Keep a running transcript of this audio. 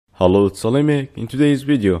Hello, it's Salimi. In today's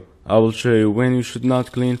video, I will show you when you should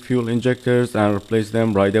not clean fuel injectors and replace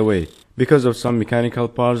them right away because of some mechanical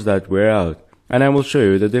parts that wear out. And I will show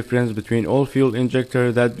you the difference between old fuel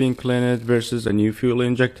injector that being cleaned versus a new fuel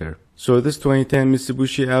injector. So this 2010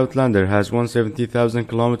 Mitsubishi Outlander has 170,000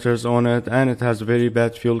 kilometers on it and it has very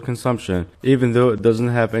bad fuel consumption even though it doesn't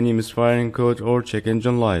have any misfiring code or check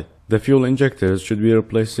engine light. The fuel injectors should be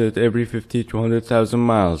replaced every 50 to 100,000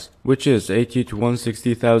 miles, which is 80 to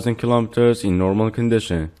 160,000 kilometers in normal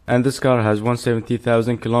condition. And this car has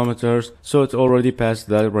 170,000 kilometers, so it's already past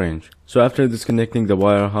that range. So after disconnecting the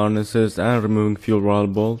wire harnesses and removing fuel rail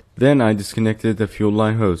bolt, then I disconnected the fuel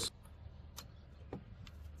line hose.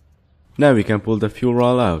 Now we can pull the fuel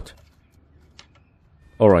rail out.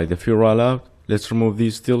 Alright, the fuel rail out. Let's remove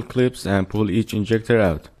these steel clips and pull each injector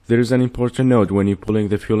out. There is an important note when you're pulling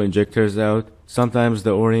the fuel injectors out. Sometimes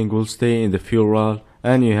the O-ring will stay in the fuel rail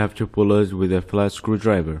and you have to pull it with a flat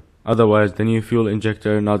screwdriver. Otherwise the new fuel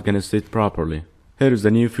injector not gonna sit properly. Here is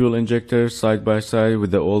the new fuel injector side by side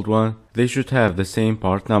with the old one. They should have the same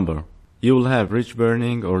part number. You will have rich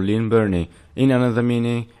burning or lean burning. In another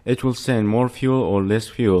meaning, it will send more fuel or less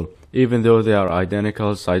fuel, even though they are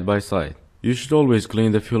identical side by side. You should always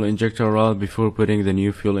clean the fuel injector rail before putting the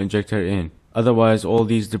new fuel injector in. Otherwise, all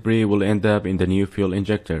these debris will end up in the new fuel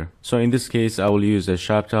injector. So in this case, I will use a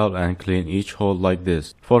sharp towel and clean each hole like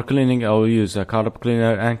this. For cleaning, I will use a carb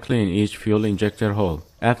cleaner and clean each fuel injector hole.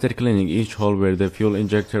 After cleaning each hole where the fuel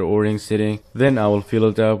injector O-ring is sitting, then I will fill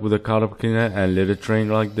it up with a carb cleaner and let it drain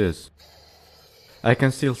like this. I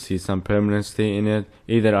can still see some permanent stain in it.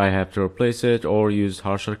 Either I have to replace it or use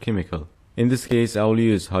harsher chemical. In this case, I will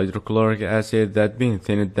use hydrochloric acid that been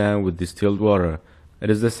thinned down with distilled water. It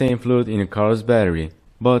is the same fluid in a car's battery,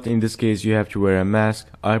 but in this case you have to wear a mask,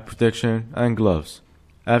 eye protection and gloves.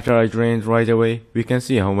 After I drained right away, we can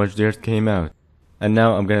see how much dirt came out. And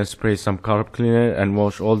now I'm gonna spray some carb cleaner and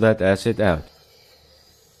wash all that acid out.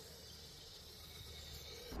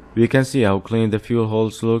 We can see how clean the fuel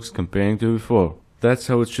holes looks comparing to before. That's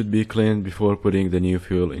how it should be cleaned before putting the new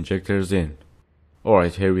fuel injectors in.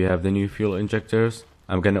 Alright, here we have the new fuel injectors.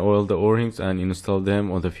 I'm gonna oil the O-rings and install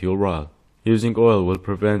them on the fuel rail. Using oil will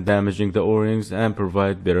prevent damaging the O-rings and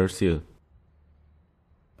provide better seal.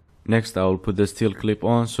 Next I will put the steel clip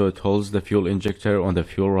on so it holds the fuel injector on the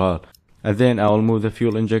fuel rail. And then I will move the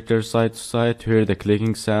fuel injector side to side to hear the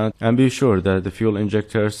clicking sound and be sure that the fuel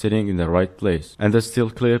injector is sitting in the right place and the steel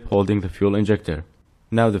clip holding the fuel injector.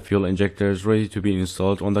 Now the fuel injector is ready to be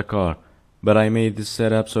installed on the car. But I made this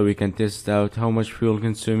setup so we can test out how much fuel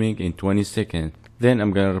consuming in 20 seconds. Then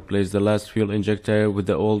I'm gonna replace the last fuel injector with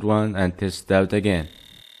the old one and test it out again.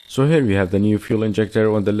 So here we have the new fuel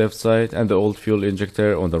injector on the left side and the old fuel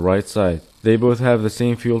injector on the right side. They both have the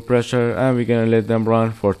same fuel pressure and we're gonna let them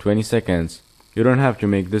run for 20 seconds. You don't have to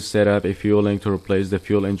make this setup if you're willing to replace the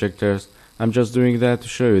fuel injectors. I'm just doing that to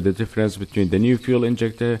show you the difference between the new fuel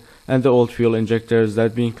injector and the old fuel injectors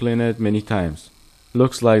that been cleaned many times.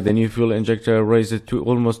 Looks like the new fuel injector raised it to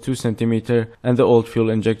almost 2 cm and the old fuel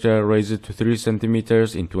injector raised it to 3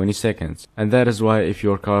 cm in 20 seconds. And that is why if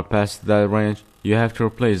your car passed that range, you have to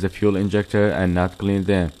replace the fuel injector and not clean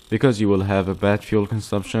them, because you will have a bad fuel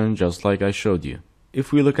consumption just like I showed you.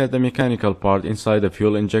 If we look at the mechanical part inside the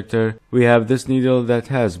fuel injector, we have this needle that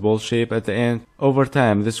has ball shape at the end. Over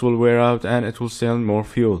time this will wear out and it will send more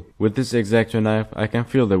fuel. With this X-Acto knife I can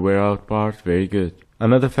feel the wear out part very good.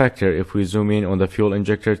 Another factor, if we zoom in on the fuel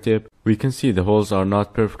injector tip, we can see the holes are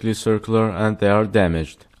not perfectly circular and they are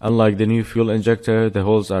damaged. Unlike the new fuel injector, the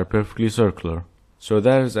holes are perfectly circular. So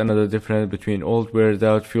that is another difference between old weared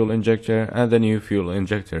out fuel injector and the new fuel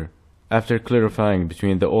injector. After clarifying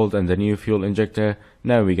between the old and the new fuel injector,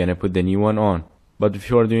 now we're gonna put the new one on. But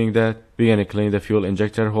before doing that, we're gonna clean the fuel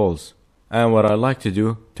injector holes. And what I like to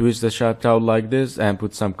do, twist the sharp towel like this and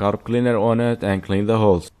put some carb cleaner on it and clean the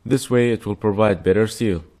holes. This way it will provide better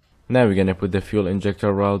seal. Now we're gonna put the fuel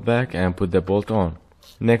injector rail back and put the bolt on.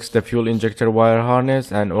 Next the fuel injector wire harness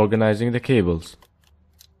and organizing the cables.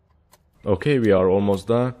 Okay, we are almost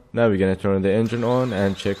done. Now we're gonna turn the engine on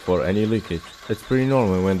and check for any leakage. It's pretty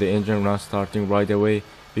normal when the engine not starting right away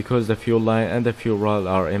because the fuel line and the fuel rail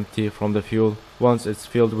are empty from the fuel. Once it's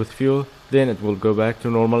filled with fuel, then it will go back to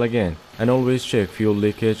normal again. And always check fuel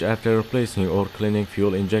leakage after replacing or cleaning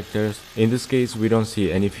fuel injectors. In this case we don't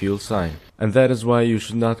see any fuel sign. And that is why you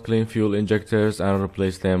should not clean fuel injectors and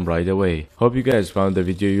replace them right away. Hope you guys found the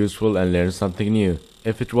video useful and learned something new.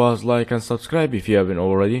 If it was, like and subscribe if you haven't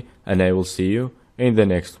already, and I will see you in the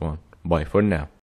next one. Bye for now.